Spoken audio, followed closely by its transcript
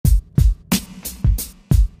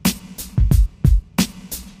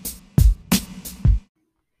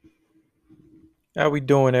How we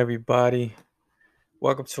doing, everybody?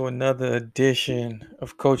 Welcome to another edition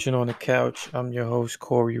of Coaching on the Couch. I'm your host,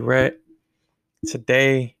 Corey Rett.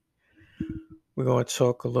 Today, we're going to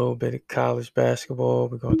talk a little bit of college basketball.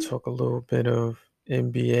 We're going to talk a little bit of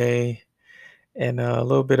NBA and a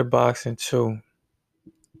little bit of boxing, too.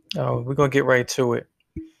 We're going to get right to it.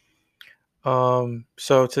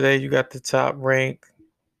 So today, you got the top ranked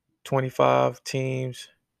 25 teams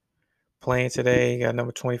playing today. You got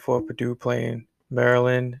number 24, Purdue, playing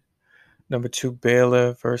Maryland. Number 2,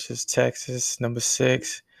 Baylor versus Texas. Number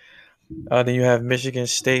 6, then you have Michigan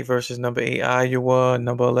State versus number 8, Iowa.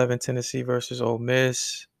 Number 11, Tennessee versus Ole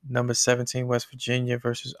Miss. Number 17, West Virginia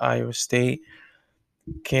versus Iowa State.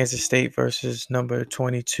 Kansas State versus number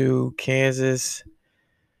 22, Kansas.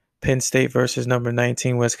 Penn State versus number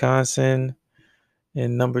 19, Wisconsin.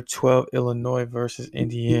 And number 12, Illinois versus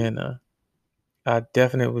Indiana. I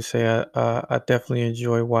definitely would say I definitely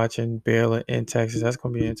enjoy watching Baylor in Texas. That's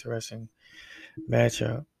going to be an interesting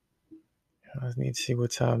matchup. I need to see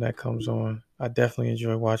what time that comes on. I definitely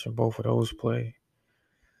enjoy watching both of those play.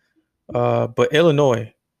 But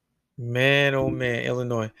Illinois, man, oh man,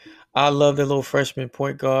 Illinois. I love the little freshman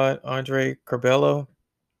point guard, Andre Curbelo.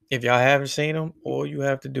 If y'all haven't seen him, all you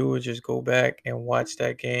have to do is just go back and watch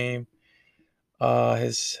that game.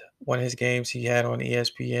 His one of his games he had on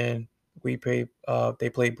ESPN. They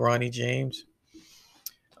played Bronny James.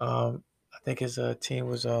 I think his team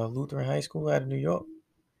was Lutheran High School out of New York.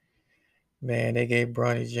 Man, they gave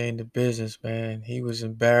Bronny James the business, man. He was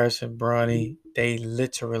embarrassing Bronny. They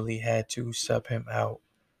literally had to sub him out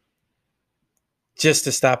just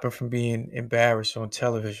to stop him from being embarrassed on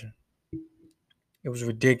television. It was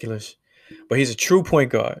ridiculous. But he's a true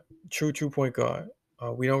point guard. True point guard.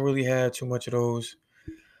 We don't really have too much of those.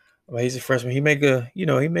 He's a freshman. He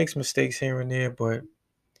makes mistakes here and there, but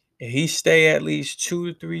if he stay at least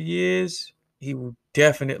 2 to 3 years, he will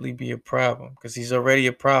definitely be a problem because he's already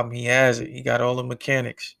a problem. He has it. He got all the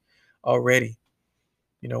mechanics already.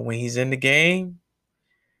 When he's in the game,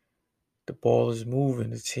 the ball is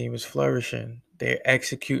moving. The team is flourishing. They're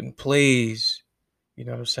executing plays. You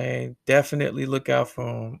know what I'm saying? Definitely look out for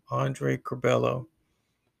him. Andre Curbelo.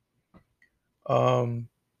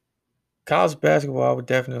 College basketball, I would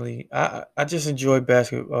definitely. I just enjoy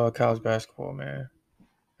college basketball, man.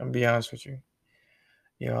 I'm gonna be honest with you.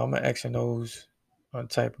 I'm an X and O's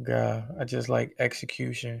type of guy. I just like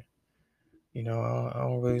execution. I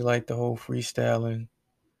don't really like the whole freestyling.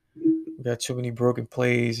 We got too many broken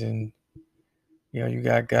plays, and you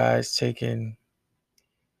got guys taking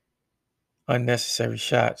unnecessary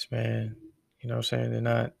shots, man. You know what I'm saying?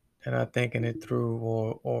 They're not thinking it through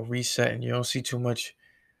or resetting. You don't see too much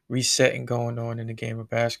resetting going on in the game of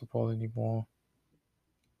basketball anymore.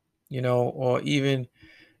 Or even,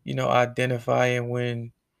 identifying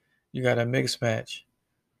when you got a mixed match.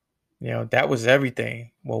 That was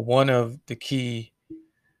everything. Well, one of the key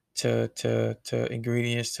to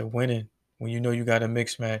ingredients to winning when you got a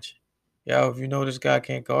mixed match. If you know this guy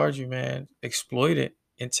can't guard you, man, exploit it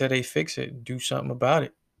until they fix it and do something about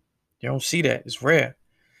it. You don't see that. It's rare.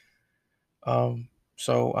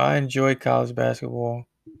 So I enjoy college basketball.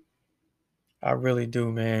 I really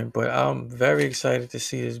do, man. But I'm very excited to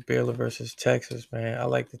see this Baylor versus Texas, man. I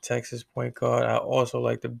like the Texas point guard. I also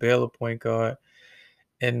like the Baylor point guard.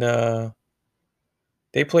 And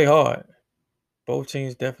they play hard. Both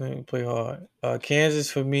teams definitely play hard.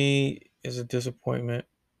 Kansas, for me, is a disappointment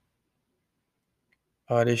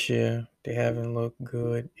this year. They haven't looked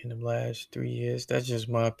good in the last 3 years. That's just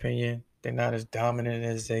my opinion. They're not as dominant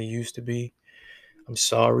as they used to be. I'm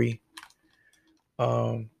sorry.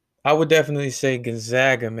 I would definitely say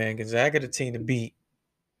Gonzaga, man. Gonzaga, the team to beat.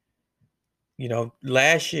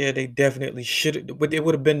 Last year they definitely should have, but it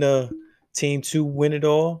would have been the team to win it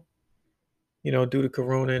all, due to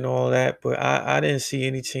Corona and all that. But I didn't see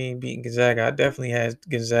any team beating Gonzaga. I definitely had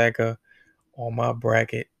Gonzaga on my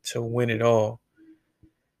bracket to win it all.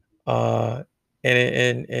 And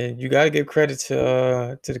you got to give credit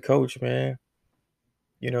to the coach, man.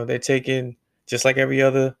 They're taking, just like every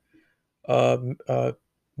other uh, uh,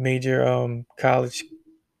 major college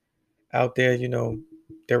out there.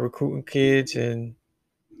 They're recruiting kids, and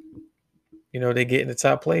they're getting the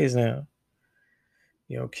top players now.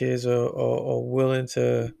 Kids are willing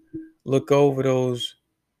to look over those,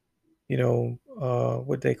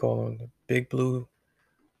 what they call them, the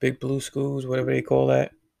big blue schools, whatever they call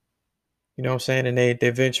that. You know what I'm saying? And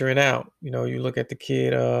they're venturing out. You look at the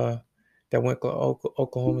kid that went to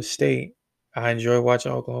Oklahoma State. I enjoy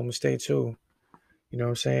watching Oklahoma State too. You know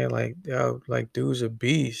what I'm saying? Like dude's a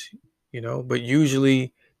beast, But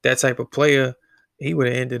usually that type of player, he would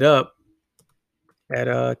have ended up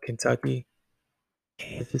at Kentucky,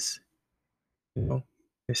 Kansas. You know,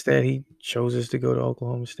 instead he chooses to go to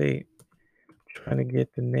Oklahoma State. I'm trying to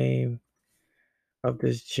get the name of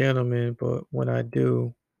this gentleman, but when I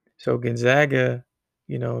do, so Gonzaga,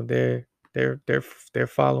 you know, they're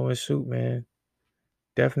following suit, man.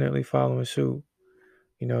 Definitely following suit.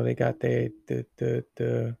 You know, they got the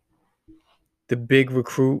big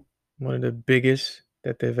recruit, one of the biggest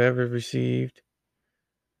that they've ever received.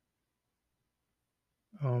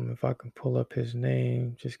 If I can pull up his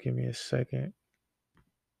name, just give me a second.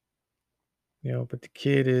 You know, but the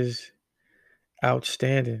kid is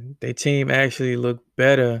outstanding. Their team actually looked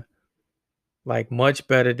better, like much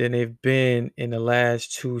better than they've been in the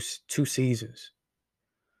last two seasons.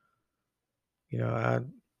 You know,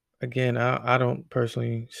 I don't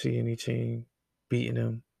personally see any team beating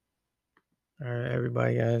them.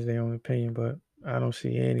 Everybody has their own opinion, but I don't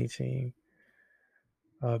see any team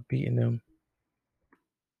beating them.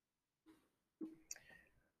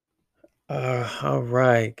 All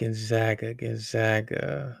right, Gonzaga.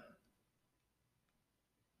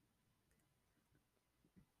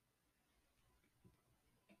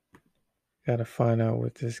 Gotta find out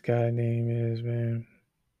what this guy name is, man.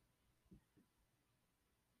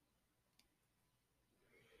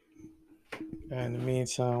 In the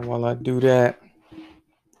meantime, while I do that,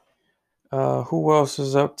 who else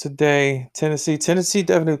is up today? Tennessee. Tennessee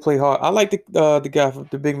definitely play hard. I like the guy from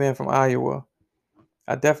the big man from Iowa.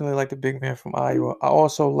 I definitely like the big man from Iowa. I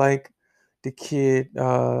also like the kid,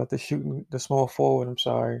 the small forward. I'm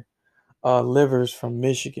sorry, Livers from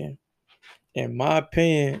Michigan. In my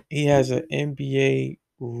opinion, he has an NBA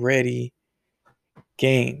ready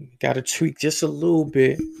game. Got to tweak just a little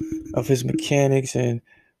bit of his mechanics and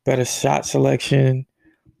better shot selection.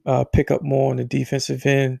 Pick up more on the defensive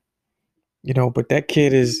end. You know, but that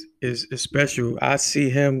kid is special. I see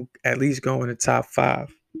him at least going to top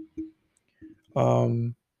five.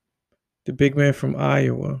 Um, the big man from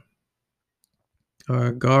Iowa,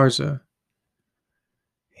 Garza,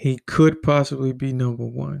 he could possibly be number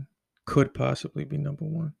one. Could possibly be number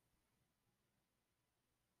one.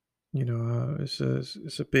 You know, it's a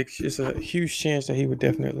huge chance that he would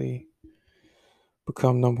definitely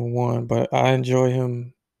become number one. But I enjoy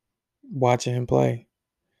him watching him play.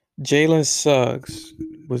 Jalen Suggs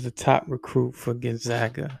was the top recruit for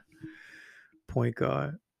Gonzaga, point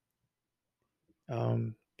guard.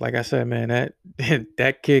 Like I said, man, that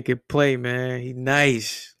that kid could play, man. He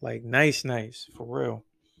nice, like nice, for real.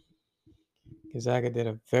 Gonzaga did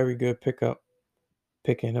a very good pickup,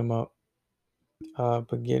 picking him up.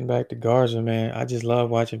 But getting back to Garza, man, I just love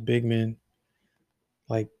watching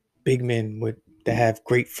like big men with that have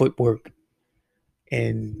great footwork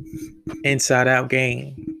and inside out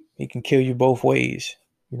game. He can kill you both ways.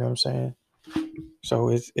 You know what I'm saying? So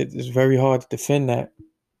it's very hard to defend that.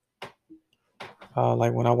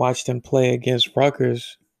 Like when I watched him play against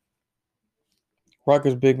Rutgers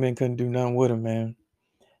big men couldn't do nothing with him, man.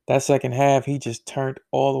 That second half, he just turned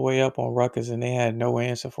all the way up on Rutgers, and they had no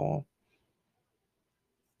answer for him.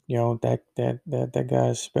 You know that guy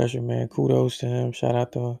is special, man. Kudos to him. Shout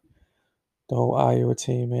out to the whole Iowa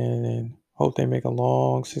team, man, and hope they make a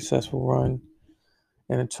long, successful run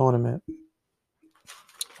in the tournament.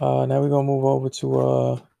 Now we're gonna move over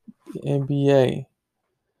to the NBA.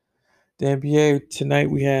 The NBA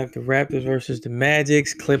tonight we have the Raptors versus the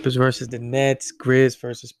Magics, Clippers versus the Nets, Grizz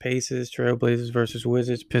versus Pacers, Trailblazers versus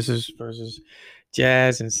Wizards, Pistons versus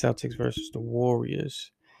Jazz, and Celtics versus the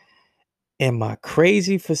Warriors. Am I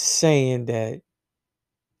crazy for saying that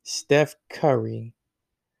Steph Curry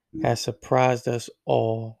has surprised us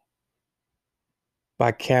all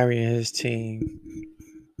by carrying his team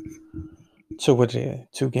to what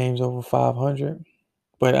 2 games over 500?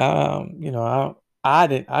 But I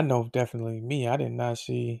know definitely me. I did not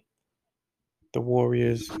see the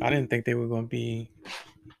Warriors. I didn't think they were going to be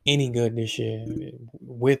any good this year,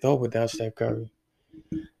 with or without Steph Curry.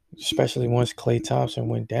 Especially once Klay Thompson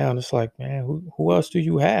went down, it's like, man, who else do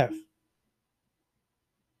you have?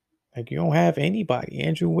 Like, you don't have anybody.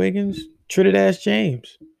 Andrew Wiggins, Trinidad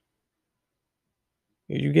James.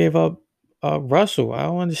 You gave up Russell. I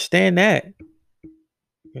don't understand that.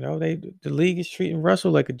 You know, the league is treating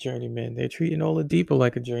Russell like a journeyman. They're treating Oladipo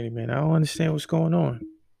like a journeyman. I don't understand what's going on.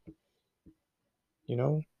 You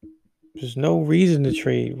know, there's no reason to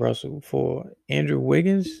trade Russell for Andrew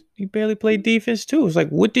Wiggins. He barely played defense too. It's like,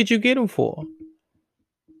 what did you get him for?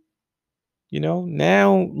 You know,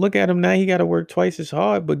 now look at him now. He got to work twice as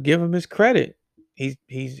hard, but give him his credit. He's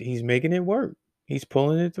making it work. He's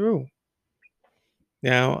pulling it through.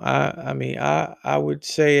 Now, I would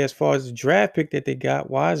say as far as the draft pick that they got,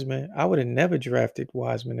 Wiseman, I would have never drafted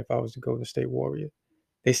Wiseman if I was the Golden State Warrior.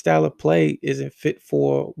 Their style of play isn't fit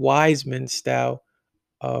for Wiseman's style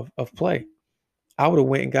of play. I would have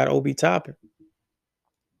went and got Obi Toppin.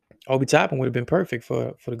 Obi Toppin would have been perfect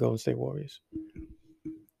for the Golden State Warriors.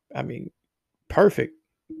 I mean, perfect.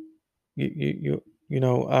 You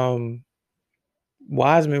know,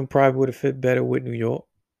 Wiseman probably would have fit better with New York,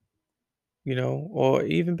 or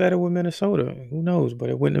even better with Minnesota. Who knows?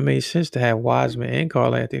 But it wouldn't have made sense to have Wiseman and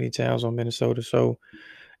Karl Anthony Towns on Minnesota. So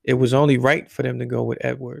it was only right for them to go with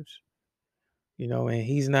Edwards. And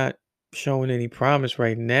he's not showing any promise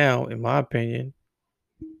right now, in my opinion.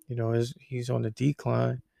 He's on the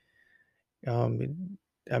decline. I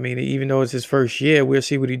mean, even though it's his first year, we'll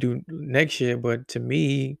see what he do next year. But to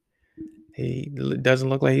me, he doesn't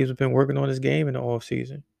look like he's been working on his game in the off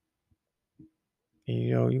season. And,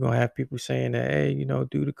 you're gonna have people saying that, hey,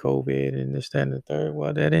 due to COVID and this, that, and the third.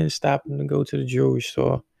 Well, that didn't stop him to go to the jewelry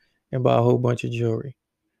store and buy a whole bunch of jewelry.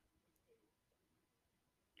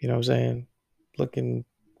 You know what I'm saying? Looking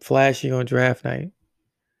flashy on draft night.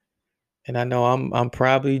 And I know I'm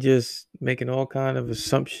probably just making all kind of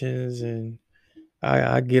assumptions, and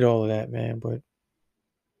I get all of that, man. But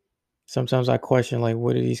sometimes I question, like,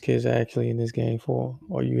 what are these kids actually in this game for?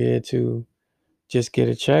 Are you here to just get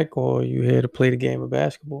a check, or are you here to play the game of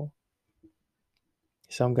basketball?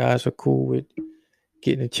 Some guys are cool with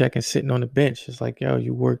getting a check and sitting on the bench. It's like, yo,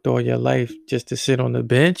 you worked all your life just to sit on the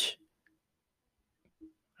bench.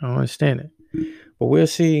 I don't understand it. But we'll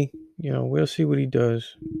see. We'll see what he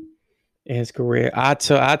does in his career. I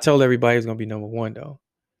told everybody he's gonna be number one though,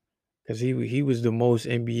 because he was the most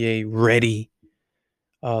NBA ready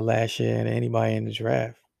last year than anybody in the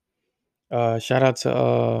draft. Shout out to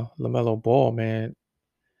LaMelo Ball, man.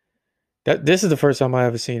 This is the first time I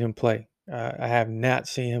ever seen him play. I have not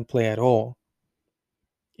seen him play at all,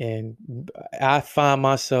 and I find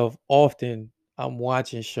myself often I'm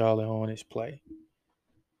watching Charlotte Hornets play.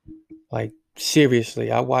 Like,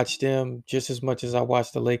 seriously, I watch them just as much as I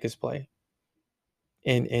watch the Lakers play.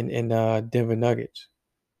 And Denver Nuggets.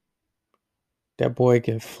 That boy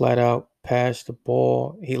can flat out pass the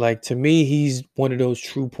ball. To me, he's one of those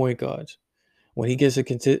true point guards. When he gets a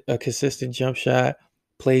consistent jump shot,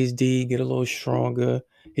 plays D, get a little stronger,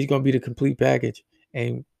 he's gonna be the complete package.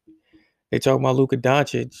 And they talk about Luka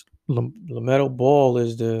Doncic. LaMelo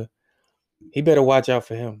Ball he better watch out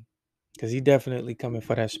for him, because he definitely coming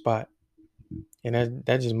for that spot. And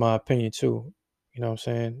that's just my opinion too. You know what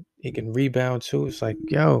I'm saying? He can rebound too. It's like,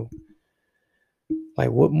 yo,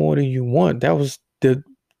 like, what more do you want?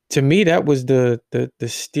 To me, that was the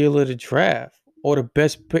steal of the draft, or the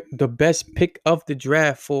best pick of the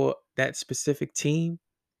draft for that specific team.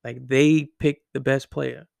 Like, they picked the best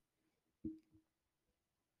player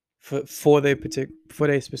for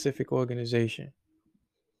their specific organization.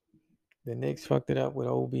 The Knicks fucked it up with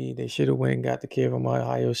Obi. They should have went and got the kid from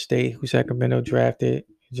Ohio State, who Sacramento drafted.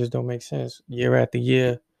 It just don't make sense. Year after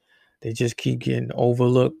year, they just keep getting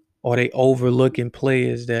overlooked, or they overlooking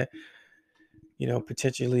players that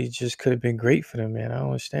potentially just could have been great for them, man. I don't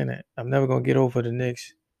understand that. I'm never gonna get over the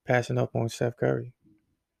Knicks passing up on Steph Curry.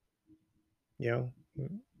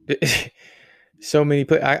 So many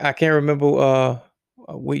play. I can't remember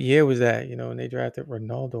what year was that, and they drafted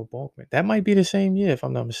Ronaldo Bolkman. That might be the same year, if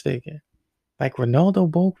I'm not mistaken. Like, Ronaldo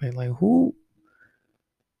Bolkman, like, who?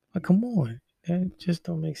 Like, come on. That just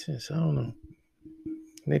don't make sense. I don't know.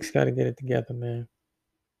 Knicks got to get it together, man.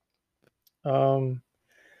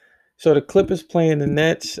 So the Clippers playing the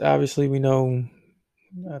Nets. Obviously, we know,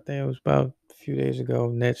 I think it was about a few days ago,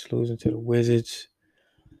 Nets losing to the Wizards.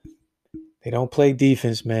 They don't play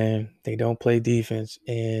defense, man. They don't play defense.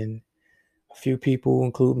 And a few people,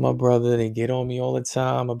 including my brother, they get on me all the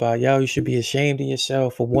time about, yo, you should be ashamed of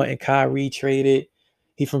yourself for wanting Kyrie traded.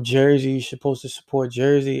 He from Jersey. You're supposed to support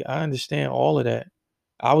Jersey. I understand all of that.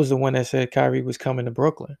 I was the one that said Kyrie was coming to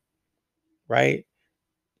Brooklyn, right?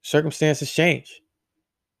 Circumstances change.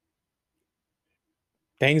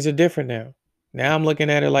 Things are different now. Now I'm looking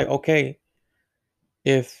at it like, okay,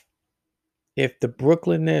 if the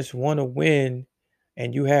Brooklyn Nets want to win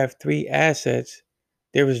and you have 3 assets,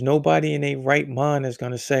 there is nobody in their right mind that's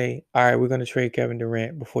going to say, all right, we're going to trade Kevin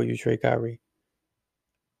Durant before you trade Kyrie.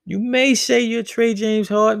 You may say you'll trade James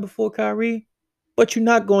Harden before Kyrie, but you're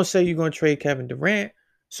not going to say you're going to trade Kevin Durant.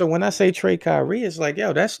 So when I say trade Kyrie, it's like,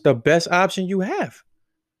 yo, that's the best option you have.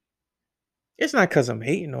 It's not because I'm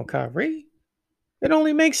hating on Kyrie. It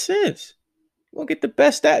only makes sense. You're going to get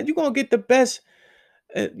the best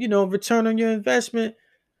return on your investment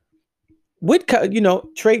with,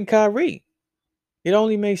 trading Kyrie. It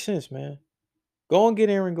only makes sense, man. Go and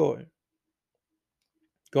get Aaron Gordon.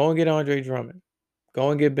 Go and get Andre Drummond.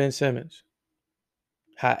 Go and get Ben Simmons.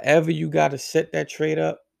 However you got to set that trade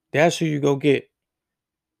up, that's who you go get.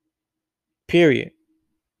 Period.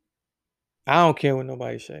 I don't care what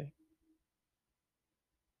nobody say.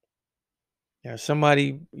 Now,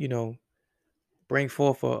 somebody, bring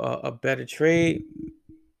forth a better trade,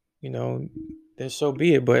 then so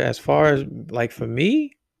be it. But as far as like for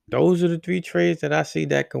me, those are the three trades that I see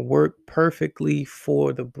that can work perfectly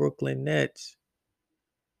for the Brooklyn Nets.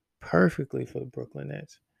 Perfectly for the Brooklyn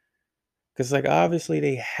Nets. Because like obviously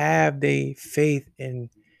they have their faith in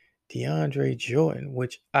DeAndre Jordan,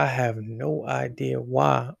 which I have no idea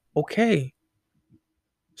why. Okay.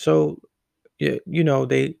 So yeah,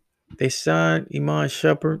 they signed Iman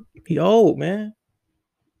Shumpert. He old, man.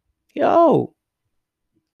 He old.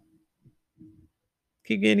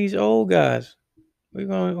 Keep getting these old guys.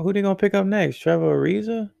 Who they gonna pick up next? Trevor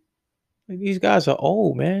Ariza? These guys are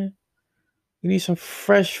old, man. We need some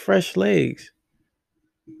fresh legs.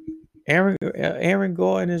 Aaron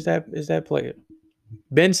Gordon is that player.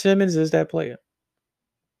 Ben Simmons is that player.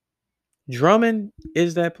 Drummond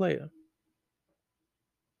is that player.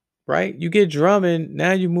 Right? You get Drummond,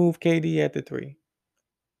 now you move KD at the 3.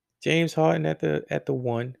 James Harden at the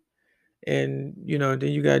 1. And then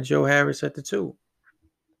you got Joe Harris at the 2.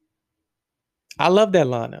 I love that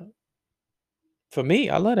lineup. For me,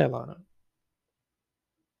 I love that lineup.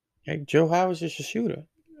 Like Joe Harris is a shooter.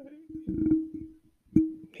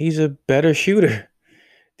 He's a better shooter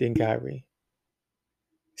than Kyrie.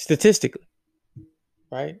 Statistically.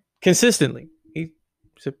 Right? Consistently. He's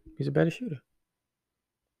a better shooter.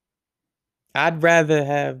 I'd rather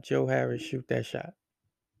have Joe Harris shoot that shot.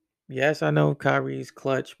 Yes, I know Kyrie's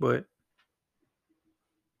clutch, but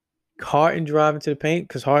Harden driving to the paint,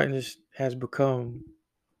 because Harden has become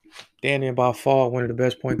damn near by far one of the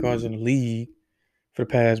best point guards in the league for the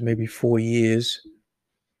past maybe 4 years.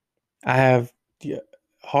 I have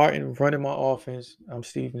Harden running my offense. I'm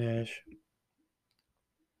Steve Nash.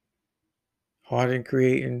 Harden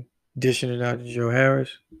creating, dishing it out to Joe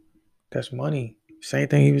Harris. That's money. Same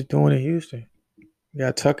thing he was doing in Houston. You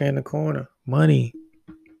got Tucker in the corner. Money.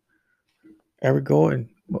 Eric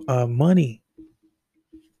Gordon. Money.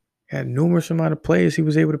 Had numerous amount of players he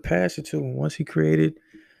was able to pass it to. And once he created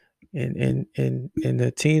and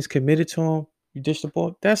the teams committed to him, you dish the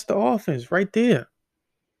ball. That's the offense right there.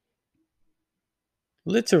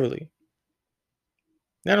 Literally.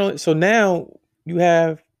 Not only so now you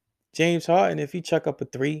have James Harden, if he chuck up a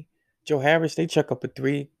 3, Joe Harris, they chuck up a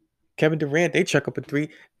 3, Kevin Durant, they chuck up a 3.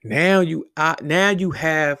 Now you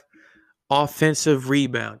have offensive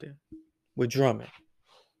rebounding with Drummond.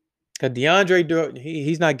 Because DeAndre,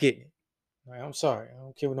 he's not getting it. Right, I'm sorry. I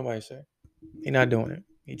don't care what nobody say. He's not doing it.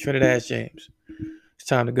 He Trinidad James. It's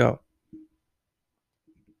time to go.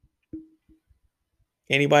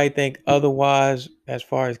 Anybody think otherwise as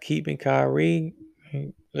far as keeping Kyrie?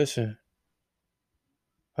 Listen,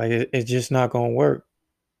 like it's just not gonna work.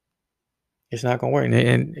 It's not gonna work,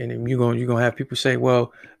 and you're gonna have people say,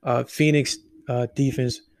 "Well, Phoenix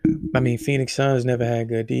defense. I mean, Phoenix Suns never had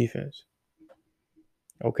good defense."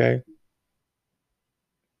 Okay,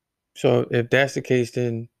 so if that's the case,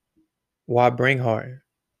 then why bring Harden?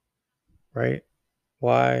 Right?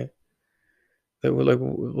 Why? Like,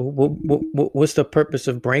 what's the purpose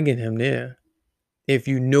of bringing him there if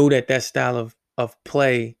you know that style of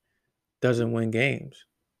play doesn't win games?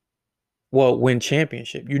 Well, win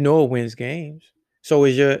championship. You know it wins games. So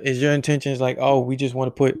is your intentions like, oh, we just want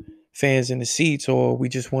to put fans in the seats, or we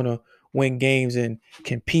just want to win games and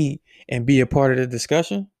compete and be a part of the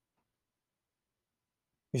discussion?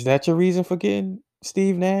 Is that your reason for getting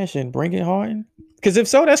Steve Nash and bringing Harden? Because if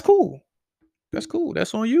so, that's cool. That's cool.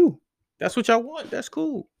 That's on you. That's what y'all want. That's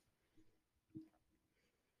cool.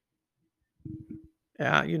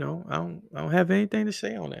 Yeah, I don't have anything to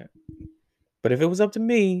say on that. But if it was up to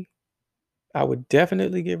me, I would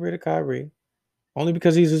definitely get rid of Kyrie, only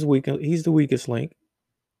because he's the weakest link,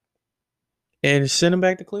 and send him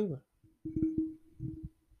back to Cleveland.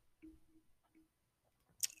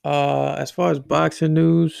 As far as boxing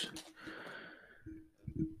news,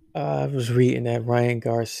 I was reading that Ryan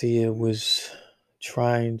Garcia was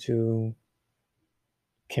trying to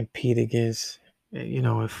compete against,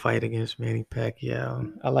 and fight against Manny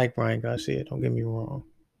Pacquiao. I like Ryan Garcia. Don't get me wrong.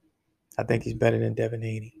 I think he's better than Devin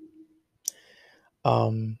Haney.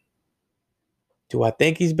 Do I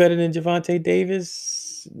think he's better than Gervonta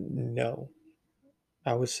Davis? No.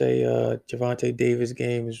 I would say Gervonta Davis'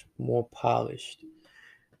 game is more polished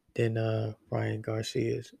than Ryan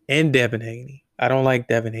Garcia's and Devin Haney. I don't like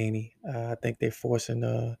Devin Haney. I think they're forcing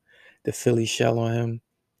the Philly shell on him,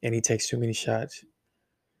 and he takes too many shots.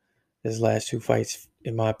 His last 2 fights,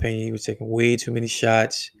 in my opinion, he was taking way too many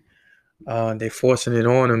shots. They forcing it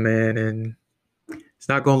on him, man, and it's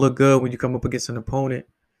not gonna look good when you come up against an opponent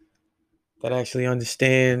that actually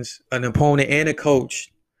understands, an opponent and a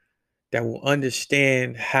coach that will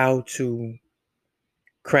understand how to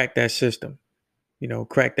crack that system,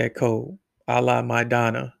 crack that code, a la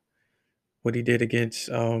Maidana, what he did against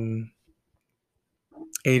Adrian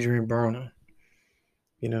Broner.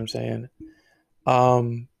 You know what I'm saying?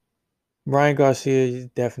 Um, Ryan Garcia is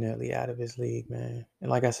definitely out of his league, man. And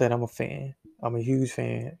like I said, I'm a fan. I'm a huge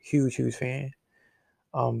fan, huge fan.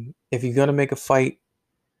 If you're gonna make a fight,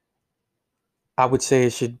 I would say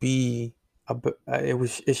it should be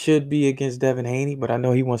it should be against Devin Haney, but I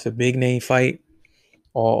know he wants a big name fight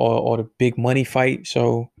or the big money fight.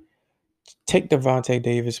 So take Devontae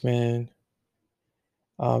Davis, man.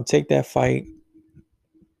 Take that fight,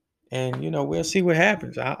 and we'll see what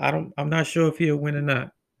happens. I'm not sure if he'll win or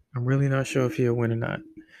not. I'm really not sure if he'll win or not.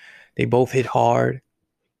 They both hit hard.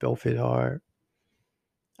 Both hit hard.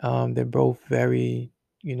 They're both very,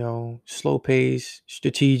 slow pace,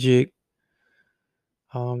 strategic.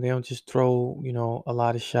 They don't just throw, a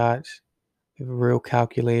lot of shots. They're real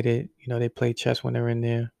calculated. They play chess when they're in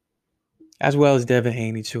there, as well as Devin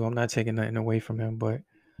Haney too. I'm not taking nothing away from him, but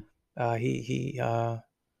his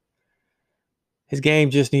game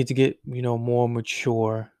just needs to get, more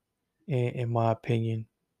mature, in my opinion.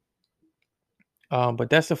 But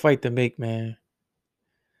that's the fight to make, man.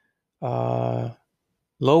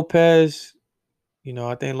 Lopez,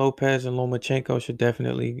 I think Lopez and Lomachenko should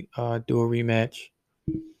definitely do a rematch.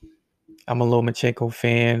 I'm a Lomachenko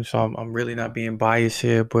fan, so I'm really not being biased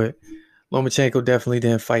here, but Lomachenko definitely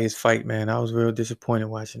didn't fight his fight, man. I was real disappointed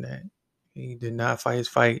watching that. He did not fight his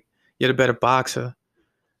fight. You're the better boxer,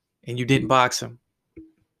 and you didn't box him,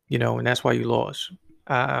 and that's why you lost.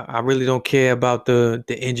 I really don't care about the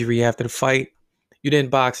injury after the fight. You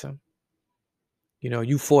didn't box him.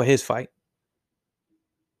 You fought his fight.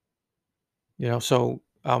 So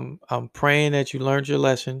I'm praying that you learned your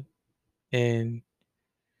lesson, and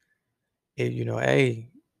hey,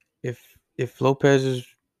 if Lopez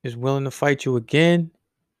is willing to fight you again,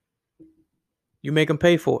 you make him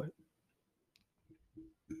pay for it.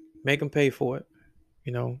 Make him pay for it.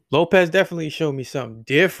 Lopez definitely showed me something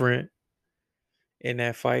different in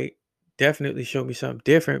that fight. Definitely showed me something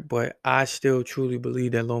different, but I still truly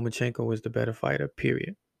believe that Lomachenko was the better fighter,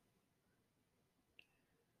 period.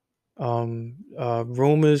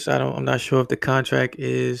 Rumors, I'm not sure if the contract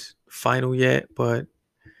is final yet, but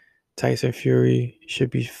Tyson Fury should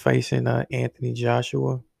be facing Anthony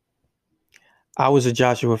Joshua. I was a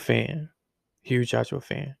Joshua fan, huge Joshua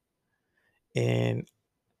fan. And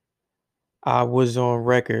I was on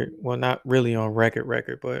record, well, not really on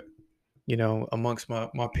record, but amongst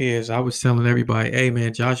my peers, I was telling everybody, hey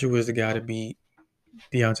man, Joshua is the guy to beat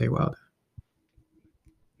Deontay Wilder.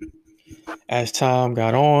 As time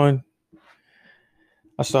got on,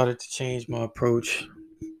 I started to change my approach,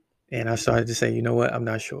 and I started to say, you know what, I'm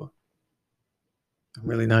not sure. I'm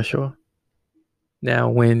really not sure. Now,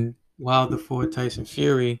 when Wilder fought Tyson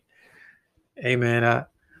Fury, hey man, I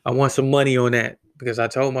want some money on that, because I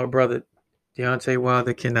told my brother, Deontay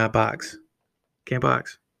Wilder cannot box. Can't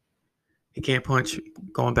box. He can't punch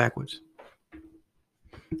going backwards.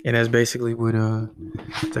 And that's basically what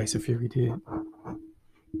Tyson Fury did.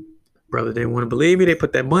 Brother didn't want to believe me. They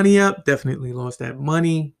put that money up. Definitely lost that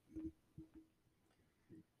money.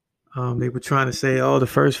 They were trying to say, oh, the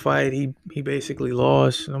first fight, he basically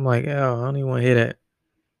lost. And I'm like, oh, I don't even want to hear that.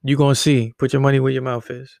 You're going to see. Put your money where your mouth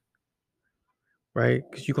is. Right?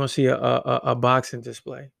 Because you're going to see a boxing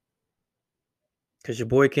display. Because your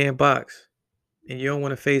boy can't box. And you don't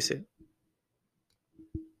want to face it.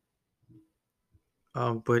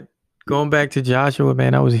 But going back to Joshua,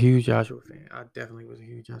 man, I was a huge Joshua fan. I definitely was a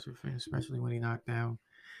huge Joshua fan, especially when he knocked down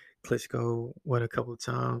Klitschko, a couple of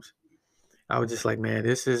times. I was just like, man,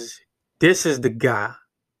 this is the guy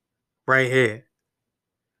right here.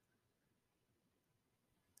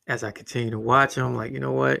 As I continue to watch him, like, you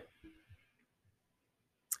know what?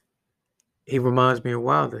 He reminds me of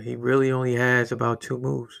Wilder. He really only has about two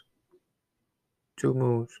moves. Two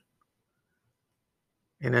moves.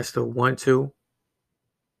 And that's the 1-2.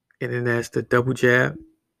 And then that's the double jab.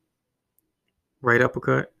 Right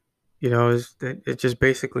uppercut. It's just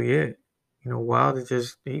basically it. Wilder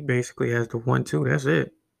he basically has the 1-2. That's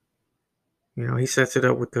it. He sets it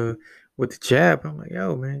up with the jab. I'm like,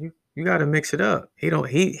 yo, man, you got to mix it up.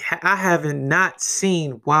 I haven't not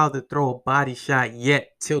seen Wilder throw a body shot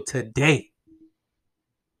yet till today.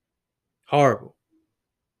 Horrible.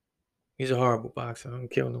 He's a horrible boxer. I'm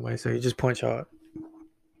killing nobody. So he just punch hard.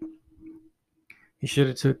 He should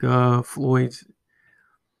have took Floyd's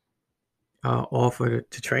offer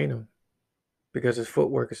to train him. because his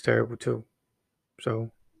footwork is terrible too.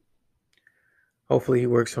 So hopefully he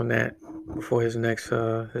works on that before his next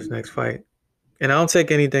fight. And I don't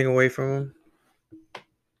take anything away from him.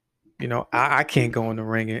 You know, I can't go in the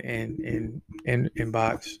ring and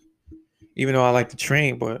box, even though I like to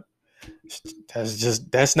train, but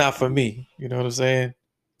that's not for me. You know what I'm saying?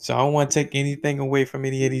 So I don't want to take anything away from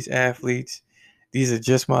any of these athletes. These are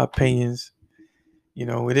just my opinions. You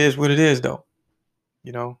know, it is what it is, though.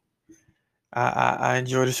 You know, I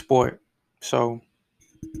enjoy the sport. So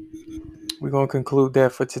we're gonna conclude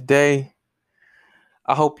that for today.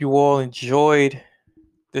 I hope you all enjoyed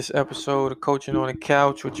this episode of Coaching on the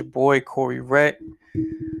Couch with your boy Corey Rett.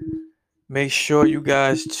 Make sure you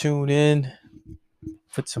guys tune in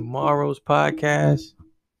for tomorrow's podcast.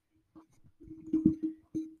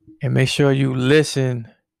 And make sure you listen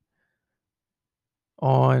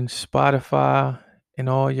on Spotify and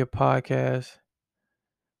all your podcasts,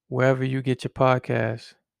 wherever you get your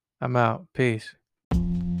podcasts. I'm out. Peace.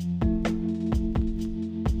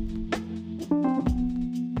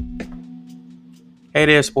 Hey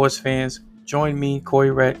there, sports fans. Join me, Corey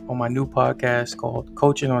Rett, on my new podcast called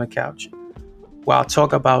Coaching on the Couch, where I'll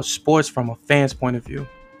talk about sports from a fan's point of view.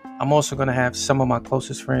 I'm also going to have some of my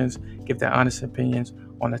closest friends give their honest opinions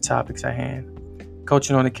on the topics at hand.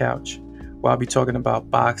 Coaching on the Couch, where I'll be talking about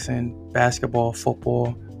boxing, basketball,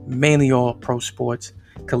 football, mainly all pro sports,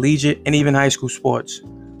 collegiate, and even high school sports.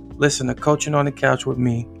 Listen to Coaching on the Couch with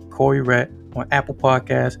me, Corey Rett, on Apple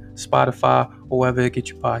Podcasts, Spotify, or wherever you get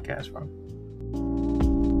your podcasts from.